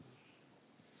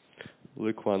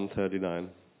Luke 1:39.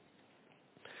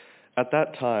 At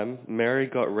that time, Mary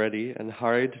got ready and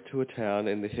hurried to a town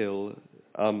in the hill.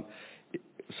 At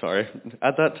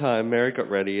that time, Mary got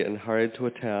ready and hurried to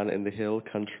a town in the hill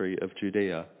country of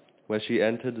Judea, where she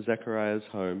entered Zechariah's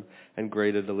home and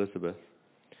greeted Elizabeth.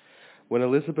 When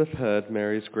Elizabeth heard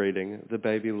Mary's greeting, the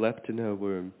baby leapt in her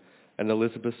womb, and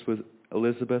Elizabeth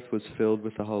was filled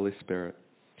with the Holy Spirit.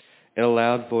 In a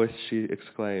loud voice she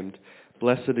exclaimed,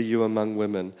 "Blessed are you among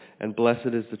women, and blessed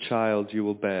is the child you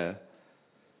will bear.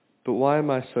 But why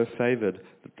am I so favoured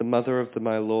that the mother of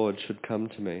my Lord should come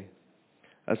to me?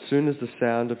 As soon as the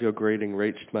sound of your greeting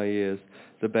reached my ears,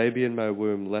 the baby in my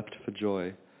womb leapt for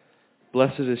joy.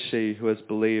 Blessed is she who has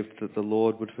believed that the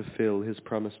Lord would fulfill his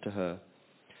promise to her."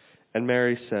 And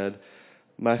Mary said,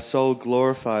 "My soul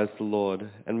glorifies the Lord,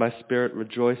 and my spirit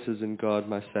rejoices in God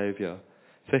my Saviour,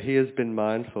 for he has been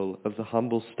mindful of the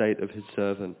humble state of his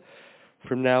servant.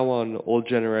 From now on all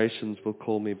generations will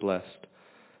call me blessed,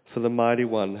 for the Mighty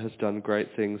One has done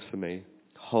great things for me.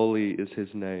 Holy is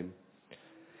his name.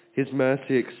 His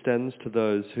mercy extends to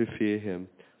those who fear him,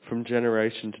 from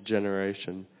generation to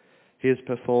generation. He has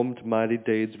performed mighty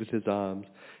deeds with his arms.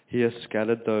 He has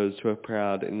scattered those who are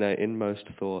proud in their inmost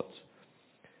thoughts.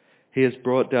 He has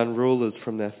brought down rulers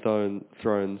from their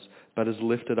thrones, but has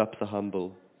lifted up the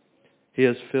humble. He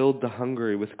has filled the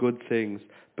hungry with good things,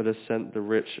 but has sent the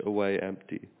rich away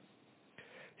empty.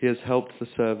 He has helped his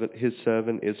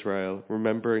servant Israel,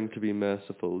 remembering to be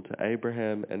merciful to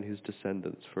Abraham and his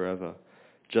descendants forever,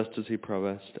 just as he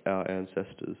promised our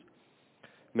ancestors."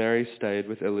 Mary stayed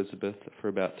with Elizabeth for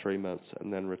about 3 months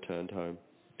and then returned home.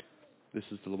 This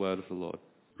is the word of the Lord.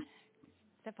 Is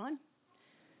that fine?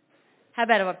 How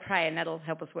about I pray, and that'll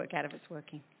help us work out if it's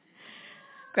working.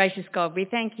 Gracious God, we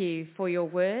thank you for your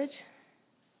word.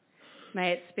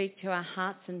 May it speak to our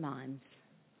hearts and minds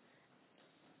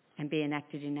and be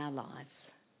enacted in our lives.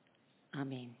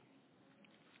 Amen.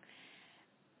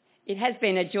 It has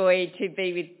been a joy to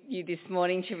be with you this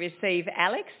morning to receive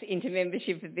Alex into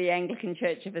membership of the Anglican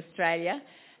Church of Australia,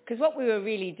 because what we were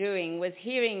really doing was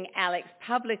hearing Alex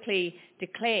publicly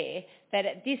declare that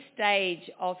at this stage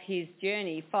of his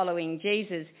journey following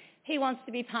Jesus, he wants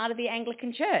to be part of the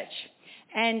Anglican Church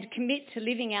and commit to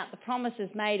living out the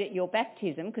promises made at your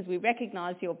baptism, because we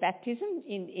recognise your baptism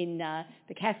in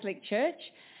the Catholic Church,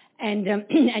 and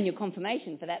your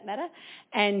confirmation for that matter,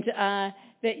 and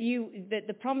that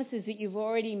the promises that you've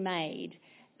already made,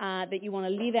 that you want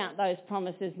to live out those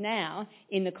promises now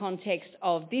in the context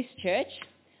of this church,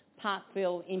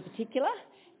 Parkville in particular,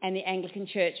 and the Anglican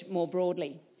Church more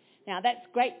broadly. Now that's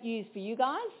great news for you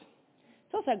guys.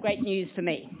 It's also great news for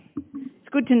me. It's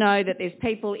good to know that there's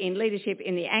people in leadership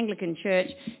in the Anglican Church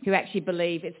who actually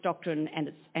believe its doctrine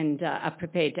and are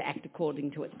prepared to act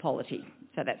according to its polity.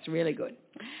 So that's really good.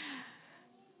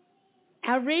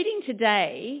 Our reading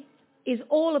today is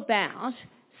all about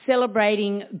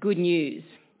celebrating good news.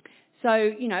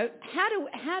 So,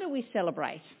 how do we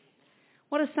celebrate?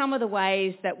 What are some of the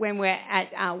ways that when we're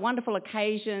at wonderful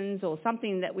occasions or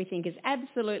something that we think is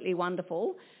absolutely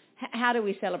wonderful, how do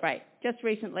we celebrate? Just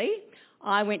recently,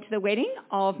 I went to the wedding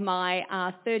of my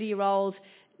 30-year-old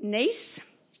niece.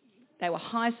 They were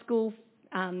high school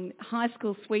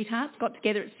sweethearts, got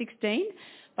together at 16,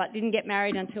 but didn't get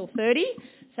married until 30.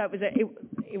 So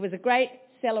it was a great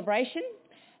celebration.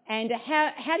 And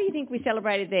how do you think we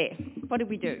celebrated there? What did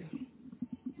we do?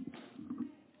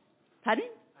 Pardon?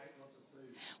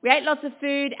 We ate lots of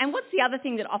food. And what's the other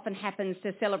thing that often happens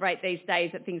to celebrate these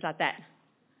days at things like that?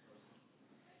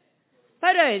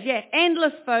 Photos, yeah,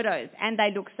 endless photos, and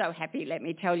they look so happy, let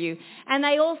me tell you. And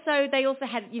they also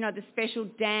had, the special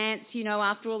dance,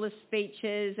 after all the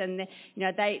speeches, and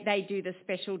they do the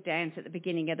special dance at the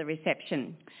beginning of the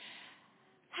reception.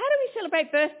 How do we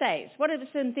celebrate birthdays? What are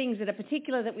some things that are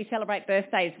particular that we celebrate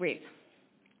birthdays with?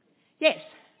 Yes.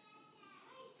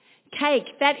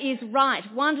 Cake, that is right.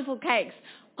 Wonderful cakes.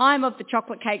 I'm of the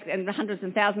chocolate cake and the hundreds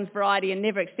and thousands variety and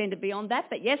never extended beyond that.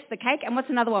 But yes, the cake. And what's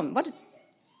another one?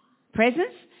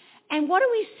 Presents. And what do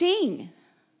we sing?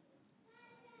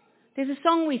 There's a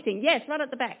song we sing. Yes, right at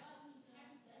the back.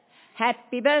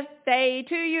 Happy birthday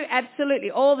to you.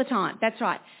 Absolutely, all the time. That's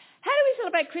right. How do we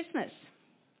celebrate Christmas?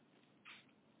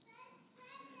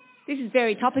 This is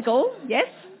very topical, yes.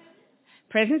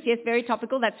 Presents, yes, very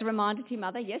topical. That's a reminder to your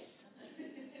mother, yes.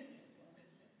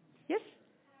 Yes?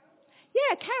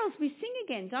 Yeah, carols, we sing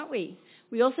again, don't we?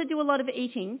 We also do a lot of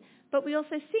eating, but we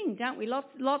also sing, don't we?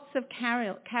 Lots of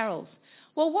carols.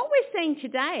 Well, what we're seeing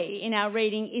today in our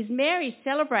reading is Mary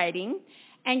celebrating,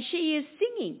 and she is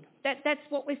singing. That's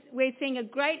what we're seeing, a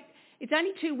great It's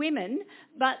only two women,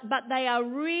 but they are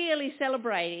really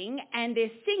celebrating and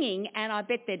they're singing, and I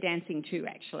bet they're dancing too,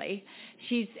 actually.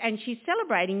 She's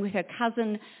celebrating with her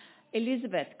cousin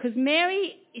Elizabeth, because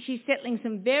Mary, she's settling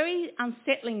some very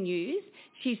unsettling news.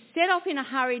 She's set off in a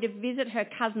hurry to visit her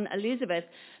cousin Elizabeth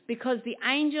because the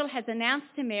angel has announced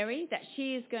to Mary that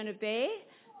she is going to bear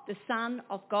the Son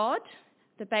of God,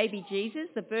 the baby Jesus,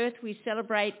 the birth we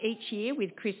celebrate each year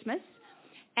with Christmas.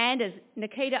 And as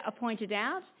Nikita pointed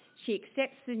out, she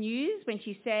accepts the news when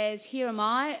she says, "Here am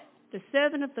I, the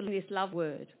servant of the Lord," this love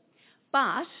word.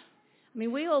 But I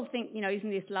mean, we all think, isn't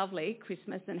this lovely,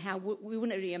 Christmas, and how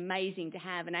wouldn't it be amazing to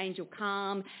have an angel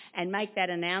come and make that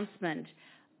announcement?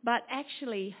 But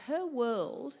actually, her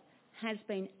world has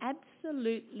been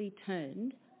absolutely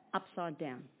turned upside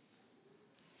down.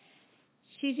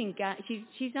 She's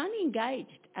only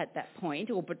engaged at that point,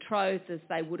 or betrothed as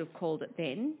they would have called it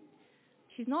then.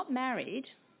 She's not married,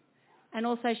 and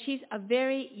also she's a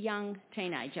very young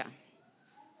teenager.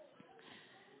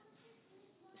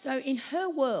 So in her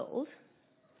world,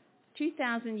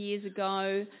 2,000 years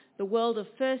ago, the world of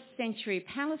first century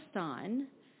Palestine,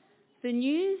 the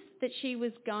news that she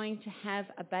was going to have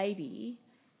a baby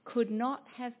could not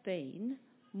have been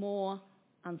more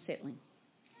unsettling.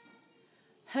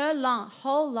 Her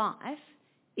whole life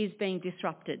is being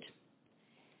disrupted.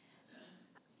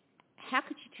 How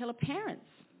could she tell her parents?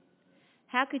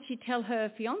 How could she tell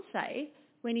her fiancé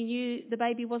when he knew the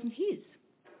baby wasn't his?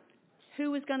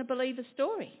 Who was going to believe a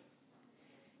story?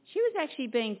 She was actually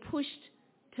being pushed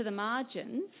to the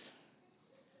margins,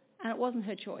 and it wasn't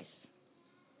her choice.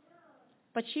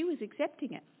 But she was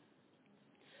accepting it.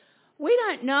 We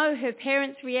don't know her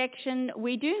parents' reaction.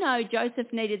 We do know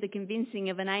Joseph needed the convincing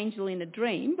of an angel in a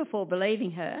dream before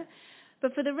believing her.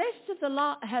 But for the rest of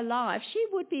her life, she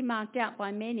would be marked out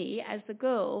by many as the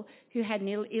girl who had an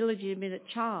illegitimate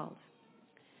child.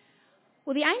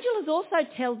 Well, the angel has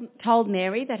also told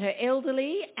Mary that her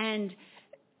elderly and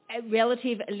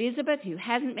relative Elizabeth, who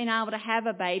hasn't been able to have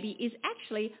a baby, is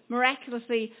actually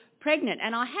miraculously pregnant.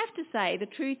 And I have to say, the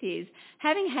truth is,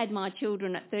 having had my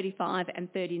children at 35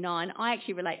 and 39, I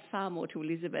actually relate far more to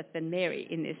Elizabeth than Mary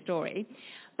in this story.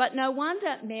 But no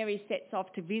wonder Mary sets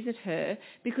off to visit her,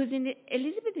 because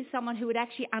Elizabeth is someone who would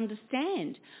actually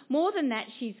understand. More than that,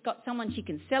 she's got someone she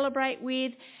can celebrate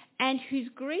with and whose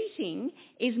greeting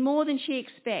is more than she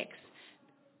expects.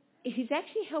 It is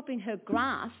actually helping her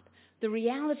grasp the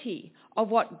reality of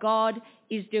what God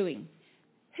is doing.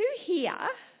 Who here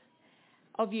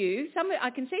of you, I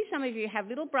can see some of you have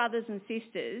little brothers and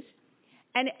sisters,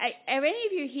 and are any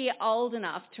of you here old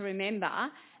enough to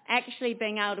remember actually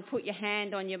being able to put your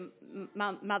hand on your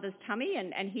mother's tummy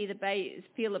and hear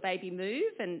feel the baby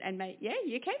move and yeah,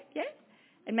 you can, yeah,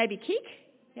 and maybe kick,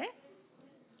 yeah,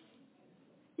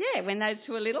 yeah, when those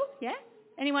two are little, yeah.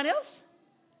 Anyone else?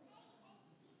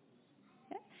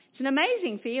 Yeah. It's an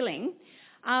amazing feeling,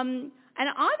 and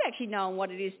I've actually known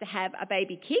what it is to have a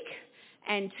baby kick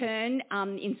and turn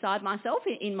inside myself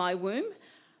in my womb.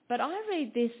 But I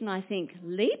read this and I think,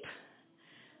 leap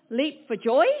for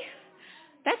joy.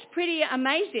 That's pretty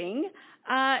amazing.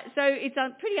 So it's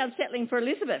pretty unsettling for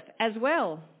Elizabeth as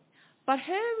well. But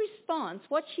her response,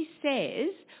 what she says,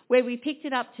 where we picked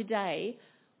it up today,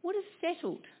 would have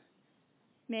settled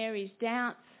Mary's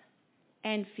doubts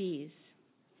and fears.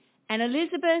 And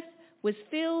Elizabeth was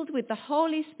filled with the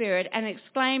Holy Spirit and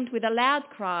exclaimed with a loud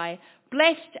cry,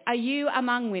 "Blessed are you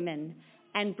among women,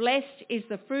 and blessed is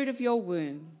the fruit of your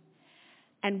womb.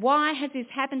 And why has this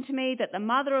happened to me, that the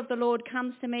mother of the Lord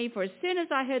comes to me? For as soon as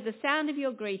I heard the sound of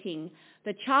your greeting,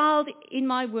 the child in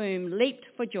my womb leaped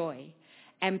for joy.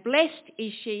 And blessed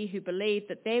is she who believed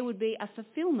that there would be a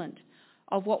fulfillment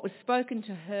of what was spoken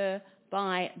to her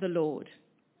by the Lord."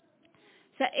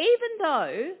 So even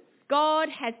though God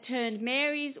had turned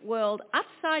Mary's world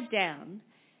upside down,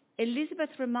 Elizabeth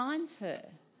reminds her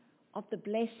of the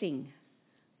blessing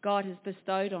God has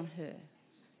bestowed on her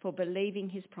for believing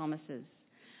his promises.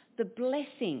 The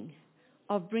blessing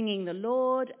of bringing the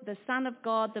Lord, the Son of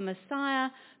God, the Messiah,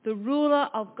 the ruler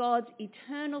of God's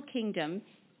eternal kingdom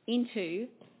into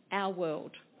our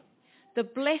world. The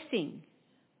blessing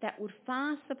that would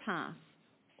far surpass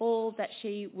all that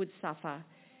she would suffer.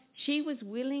 She was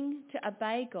willing to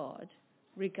obey God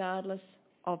regardless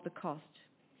of the cost.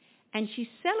 And she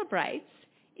celebrates,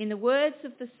 in the words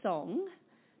of the song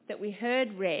that we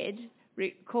heard read,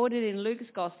 recorded in Luke's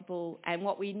Gospel, and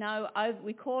what we know,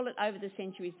 we call it over the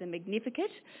centuries the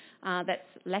Magnificat. That's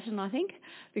Latin, I think,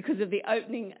 because of the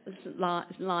opening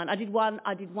line. I did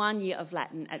one year of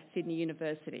Latin at Sydney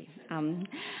University.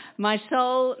 My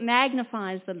soul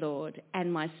magnifies the Lord,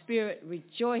 and my spirit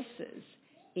rejoices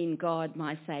in God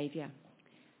my Saviour.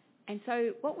 And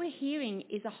so what we're hearing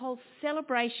is a whole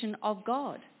celebration of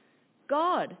God.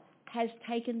 God has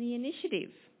taken the initiative.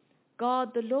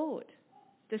 God the Lord,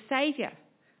 the Saviour,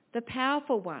 the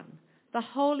powerful one, the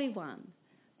Holy One,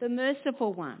 the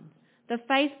merciful one, the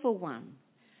faithful one.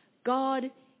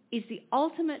 God is the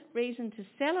ultimate reason to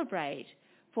celebrate,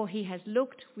 for he has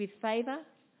looked with favour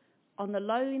on the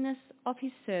lowliness of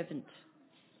his servant.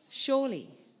 Surely,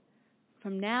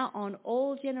 from now on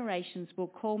all generations will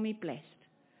call me blessed,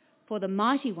 for the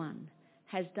Mighty One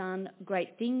has done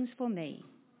great things for me,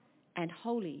 and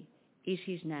holy is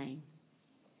his name.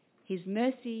 His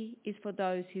mercy is for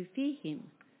those who fear him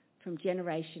from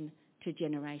generation to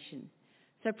generation.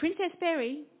 So Princess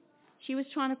Berry, she was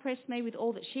trying to press me with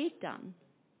all that she had done.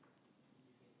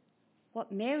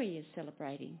 What Mary is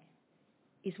celebrating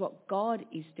is what God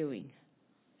is doing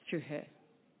through her.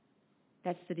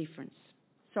 That's the difference.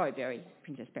 Sorry,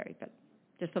 Princess Berry, but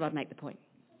just thought I'd make the point.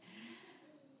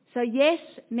 So yes,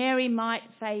 Mary might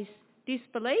face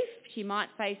disbelief. She might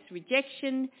face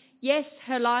rejection. Yes,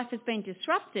 her life has been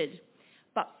disrupted,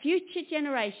 but future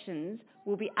generations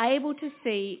will be able to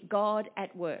see God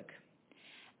at work.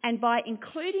 And by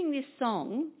including this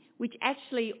song, which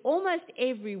actually almost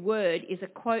every word is a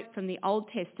quote from the Old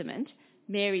Testament,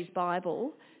 Mary's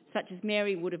Bible, such as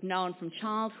Mary would have known from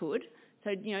childhood.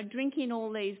 So, drink in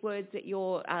all these words that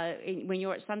when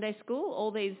you're at Sunday school, all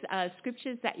these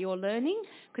scriptures that you're learning,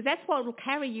 because that's what will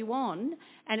carry you on,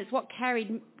 and it's what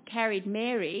carried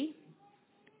Mary.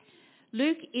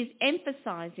 Luke is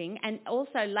emphasising, and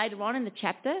also later on in the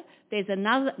chapter, there's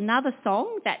another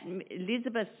song that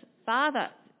Elizabeth's father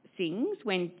sings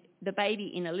when the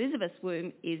baby in Elizabeth's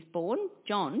womb is born,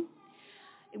 John.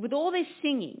 With all this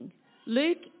singing,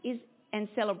 and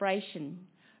celebration,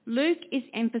 Luke is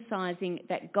emphasising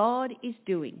that God is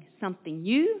doing something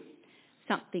new,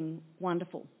 something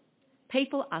wonderful.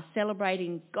 People are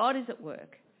celebrating God is at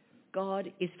work.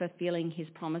 God is fulfilling his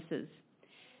promises.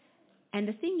 And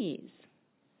the thing is,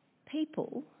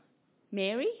 people,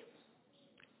 Mary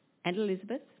and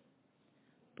Elizabeth,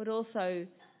 but also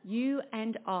you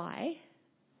and I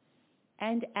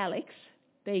and Alex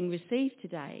being received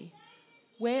today,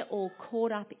 we're all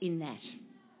caught up in that.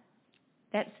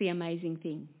 That's the amazing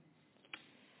thing.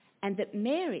 And that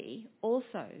Mary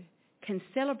also can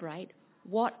celebrate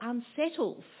what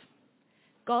unsettles.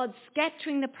 God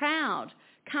scattering the proud,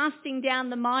 casting down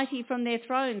the mighty from their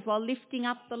thrones while lifting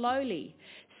up the lowly,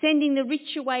 sending the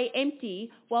rich away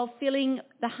empty while filling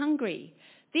the hungry.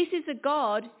 This is a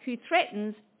God who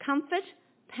threatens comfort,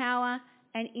 power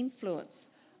and influence.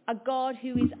 A God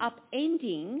who is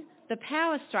upending the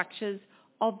power structures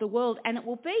of the world. And it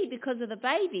will be because of the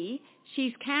baby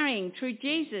she's carrying through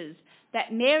Jesus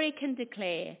that Mary can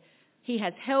declare, he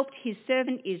has helped his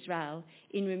servant Israel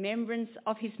in remembrance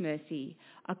of his mercy,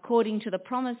 according to the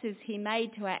promises he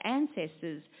made to our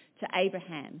ancestors, to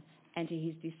Abraham and to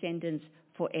his descendants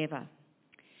forever.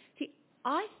 See,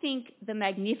 I think the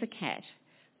Magnificat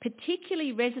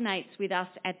particularly resonates with us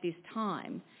at this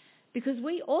time because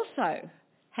we also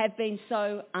have been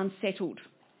so unsettled.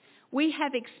 We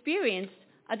have experienced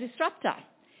a disruptor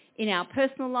in our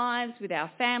personal lives, with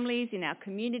our families, in our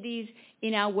communities,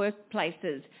 in our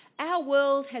workplaces. Our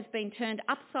world has been turned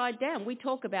upside down. We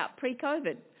talk about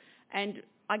pre-COVID, and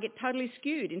I get totally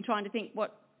skewed in trying to think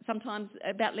sometimes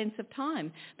about lengths of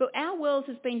time. But our world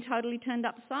has been totally turned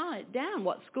upside down.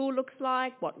 What school looks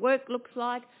like, what work looks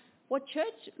like, what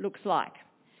church looks like.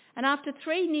 And after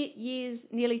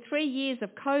nearly 3 years of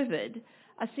COVID,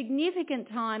 a significant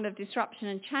time of disruption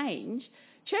and change,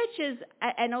 churches,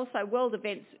 and also world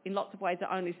events in lots of ways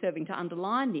are only serving to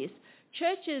underline this,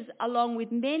 churches, along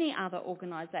with many other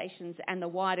organisations and the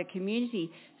wider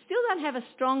community, still don't have a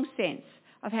strong sense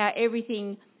of how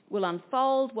everything will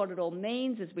unfold, what it all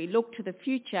means as we look to the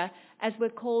future, as we're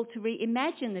called to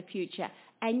reimagine the future.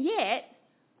 And yet,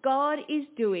 God is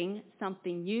doing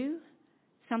something new,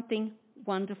 something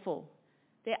wonderful.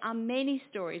 There are many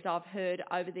stories I've heard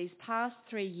over these past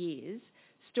 3 years,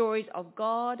 stories of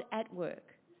God at work,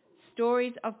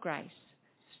 stories of grace,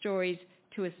 stories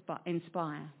to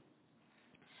inspire.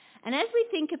 And as we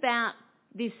think about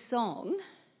this song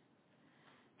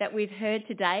that we've heard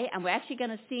today, and we're actually going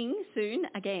to sing soon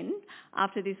again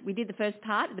after this, we did the first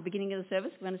part at the beginning of the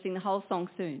service, we're going to sing the whole song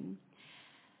soon.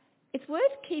 It's worth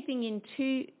keeping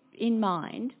in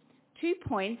mind 2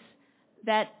 points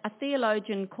that a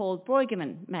theologian called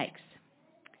Brueggemann makes.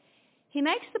 He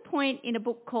makes the point in a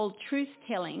book called Truth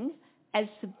Telling as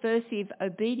Subversive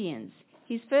Obedience.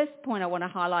 His first point I want to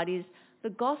highlight is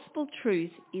the gospel truth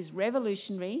is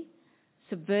revolutionary,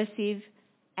 subversive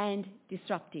and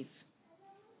disruptive.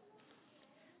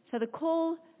 So the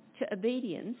call to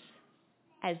obedience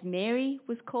as Mary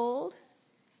was called,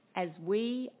 as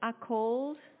we are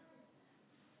called,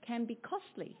 can be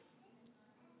costly,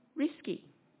 risky.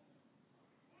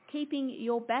 Keeping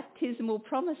your baptismal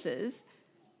promises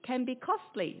can be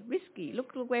costly, risky.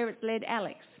 Look where it's led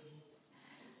Alex.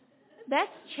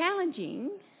 That's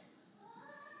challenging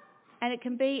and it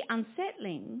can be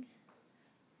unsettling,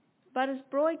 but as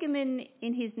Brueggemann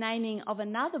in his naming of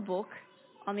another book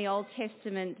on the Old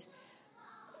Testament,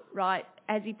 right,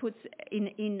 as he puts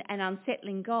in An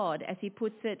Unsettling God, as he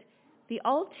puts it, the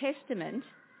Old Testament,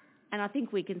 and I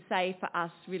think we can say for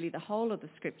us really the whole of the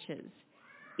Scriptures,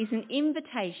 is an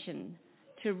invitation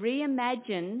to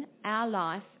reimagine our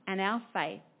life and our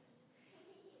faith.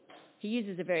 He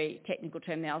uses a very technical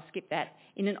term there, I'll skip that,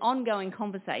 in an ongoing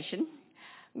conversation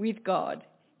with God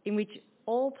in which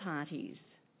all parties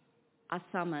are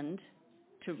summoned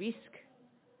to risk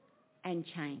and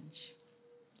change.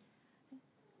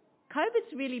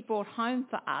 COVID's really brought home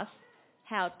for us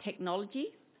how technology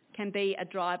can be a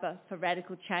driver for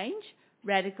radical change,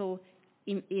 radical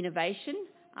innovation.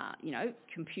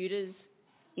 Computers,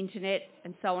 internet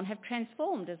and so on have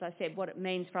transformed, as I said, what it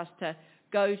means for us to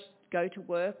go to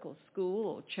work or school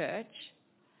or church.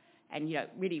 And,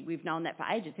 really we've known that for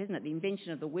ages, hasn't it? The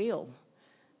invention of the wheel,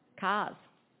 cars,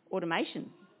 automation,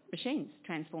 machines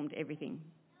transformed everything.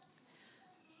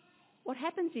 What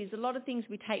happens is a lot of things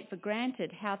we take for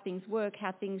granted, how things work,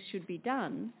 how things should be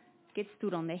done, get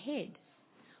stood on their head.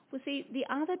 Well, see, the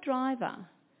other driver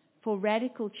for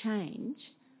radical change,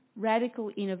 radical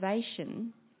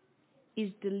innovation, is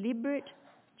deliberate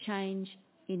change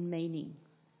in meaning.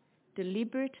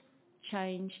 Deliberate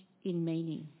change in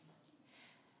meaning.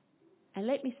 And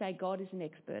let me say, God is an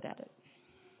expert at it.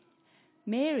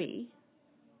 Mary,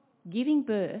 giving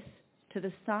birth to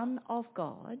the Son of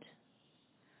God,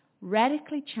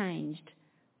 radically changed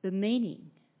the meaning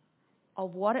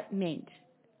of what it meant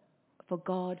for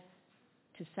God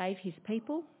to save his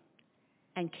people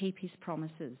and keep his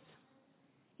promises.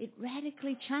 It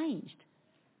radically changed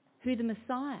who the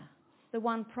Messiah, the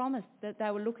one promised that they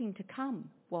were looking to come,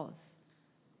 was.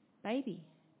 Baby.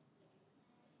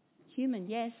 Human,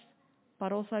 yes,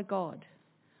 but also God.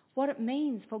 What it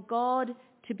means for God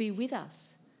to be with us,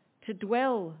 to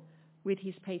dwell with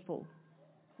his people,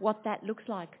 what that looks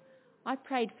like. I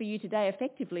prayed for you today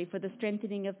effectively for the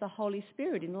strengthening of the Holy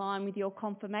Spirit in line with your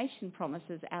confirmation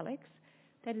promises, Alex.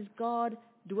 That is God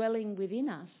dwelling within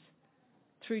us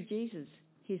through Jesus,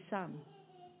 his Son.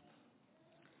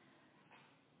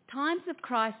 Times of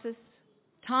crisis,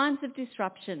 times of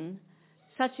disruption,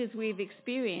 such as we've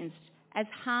experienced, as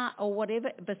hard, or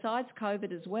whatever, besides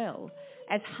COVID as well,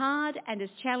 as hard and as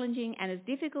challenging and as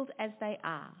difficult as they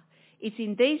are, it's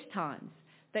in these times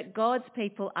that God's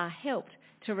people are helped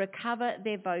to recover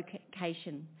their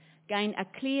vocation, gain a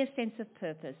clear sense of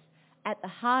purpose, at the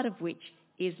heart of which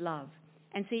is love.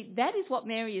 And see, that is what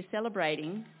Mary is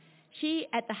celebrating. She,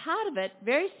 at the heart of it,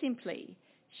 very simply,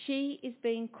 she is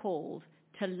being called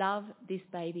to love this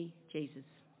baby Jesus.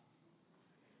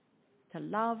 To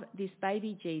love this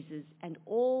baby Jesus and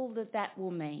all that that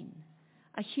will mean.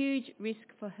 A huge risk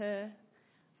for her,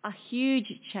 a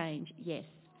huge change, yes,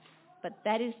 but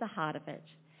that is the heart of it.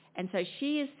 And so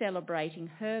she is celebrating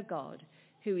her God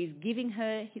who is giving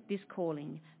her this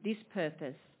calling, this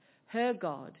purpose, her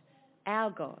God,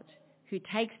 our God, who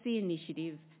takes the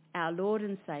initiative, our Lord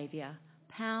and Saviour,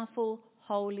 powerful,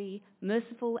 holy,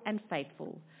 merciful and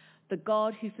faithful, the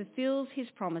God who fulfills his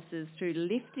promises through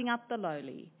lifting up the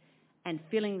lowly and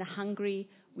filling the hungry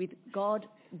with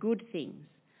good things,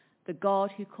 the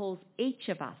God who calls each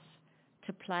of us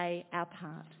to play our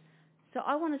part. So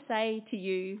I want to say to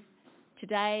you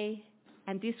today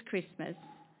and this Christmas,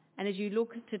 and as you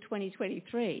look to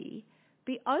 2023,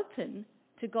 be open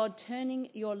to God turning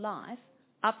your life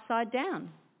upside down.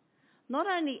 Not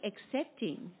only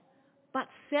accepting, but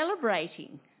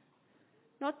celebrating.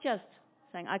 Not just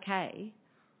saying, okay,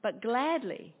 but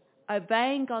gladly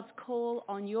obeying God's call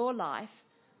on your life,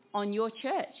 on your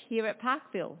church here at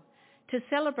Parkville, to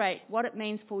celebrate what it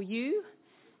means for you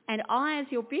and I as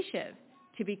your bishop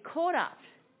to be caught up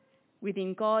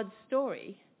within God's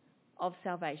story of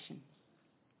salvation.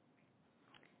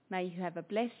 May you have a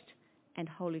blessed and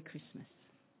holy Christmas.